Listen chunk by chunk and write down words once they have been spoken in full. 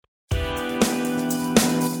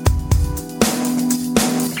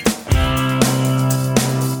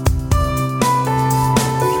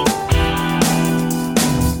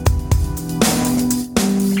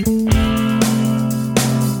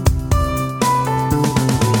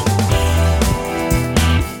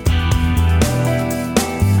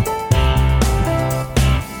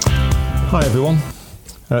everyone.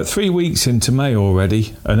 3 weeks into May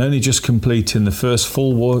already, and only just completing the first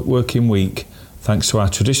full working week thanks to our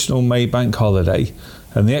traditional May bank holiday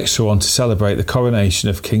and the extra one to celebrate the coronation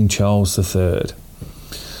of King Charles III.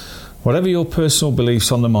 Whatever your personal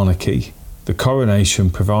beliefs on the monarchy, the coronation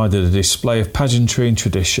provided a display of pageantry and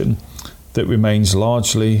tradition that remains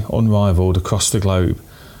largely unrivalled across the globe,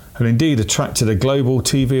 and indeed attracted a global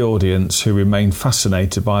TV audience who remain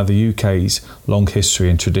fascinated by the UK's long history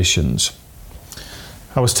and traditions.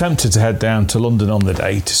 I was tempted to head down to London on the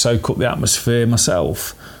day to soak up the atmosphere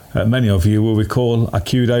myself. Many of you will recall I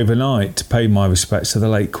queued overnight to pay my respects to the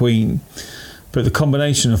late Queen, but the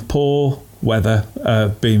combination of poor weather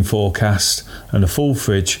being forecast and a full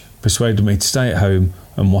fridge persuaded me to stay at home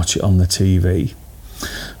and watch it on the TV.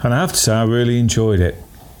 And I have to say I really enjoyed it,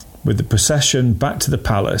 with the procession back to the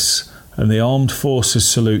palace and the armed forces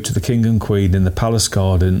salute to the King and Queen in the palace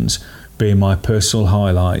gardens being my personal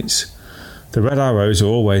highlights. The Red Arrows are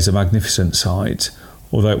always a magnificent sight,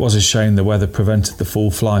 although it was a shame the weather prevented the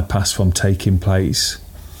full fly past from taking place.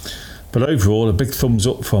 But overall, a big thumbs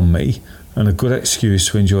up from me and a good excuse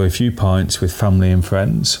to enjoy a few pints with family and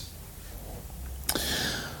friends.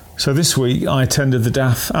 So this week I attended the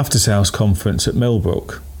DAF After Sales Conference at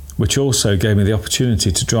Millbrook, which also gave me the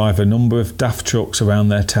opportunity to drive a number of DAF trucks around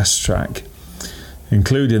their test track,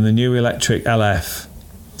 including the new electric LF.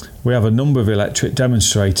 We have a number of electric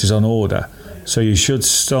demonstrators on order, so you should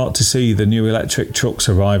start to see the new electric trucks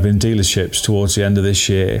arrive in dealerships towards the end of this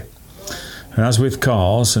year. And as with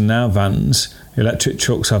cars and now vans, electric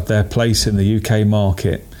trucks have their place in the UK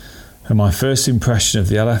market, and my first impression of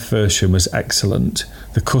the LF version was excellent.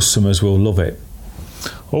 The customers will love it.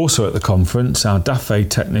 Also at the conference, our DAF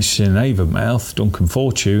technician in Avonmouth, Duncan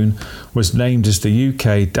Fortune, was named as the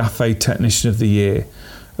UK DAF Technician of the Year,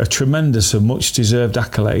 a tremendous and much deserved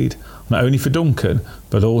accolade, not only for Duncan,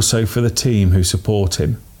 but also for the team who support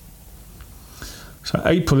him. So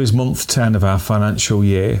April is month 10 of our financial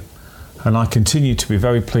year, and I continue to be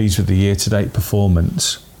very pleased with the year-to-date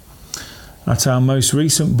performance. At our most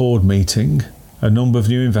recent board meeting, a number of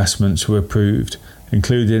new investments were approved,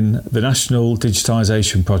 including the National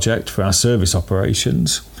Digitisation Project for our service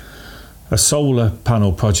operations, a solar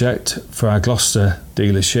panel project for our Gloucester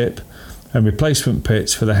dealership, and replacement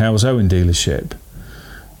pits for the Hales Owen dealership.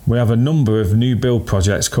 We have a number of new build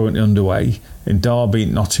projects currently underway in Derby,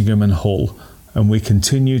 Nottingham and Hull, and we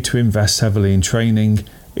continue to invest heavily in training,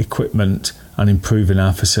 equipment and improving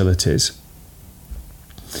our facilities.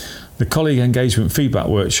 The colleague engagement feedback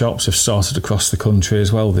workshops have started across the country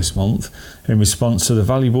as well this month in response to the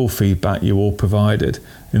valuable feedback you all provided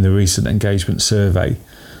in the recent engagement survey.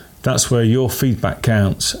 That's where your feedback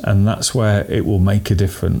counts, and that's where it will make a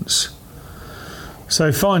difference.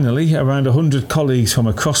 So finally, around 100 colleagues from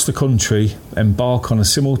across the country embark on a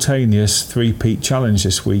simultaneous three-peat challenge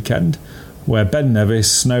this weekend, where Ben Nevis,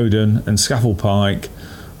 Snowdon and Scafell Pike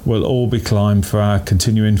will all be climbed for our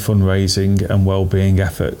continuing fundraising and wellbeing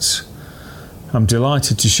efforts. I'm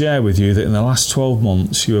delighted to share with you that in the last 12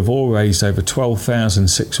 months you have all raised over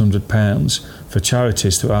 £12,600 for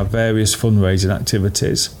charities through our various fundraising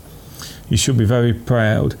activities. You should be very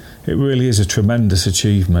proud. It really is a tremendous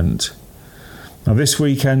achievement. Now, this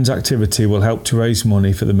weekend's activity will help to raise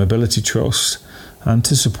money for the Mobility Trust and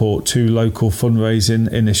to support 2 local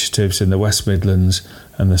fundraising initiatives in the West Midlands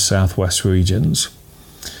and the South West regions.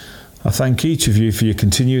 I thank each of you for your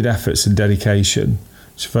continued efforts and dedication.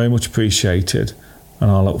 It's very much appreciated, and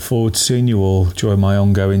I look forward to seeing you all during my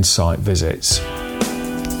ongoing site visits.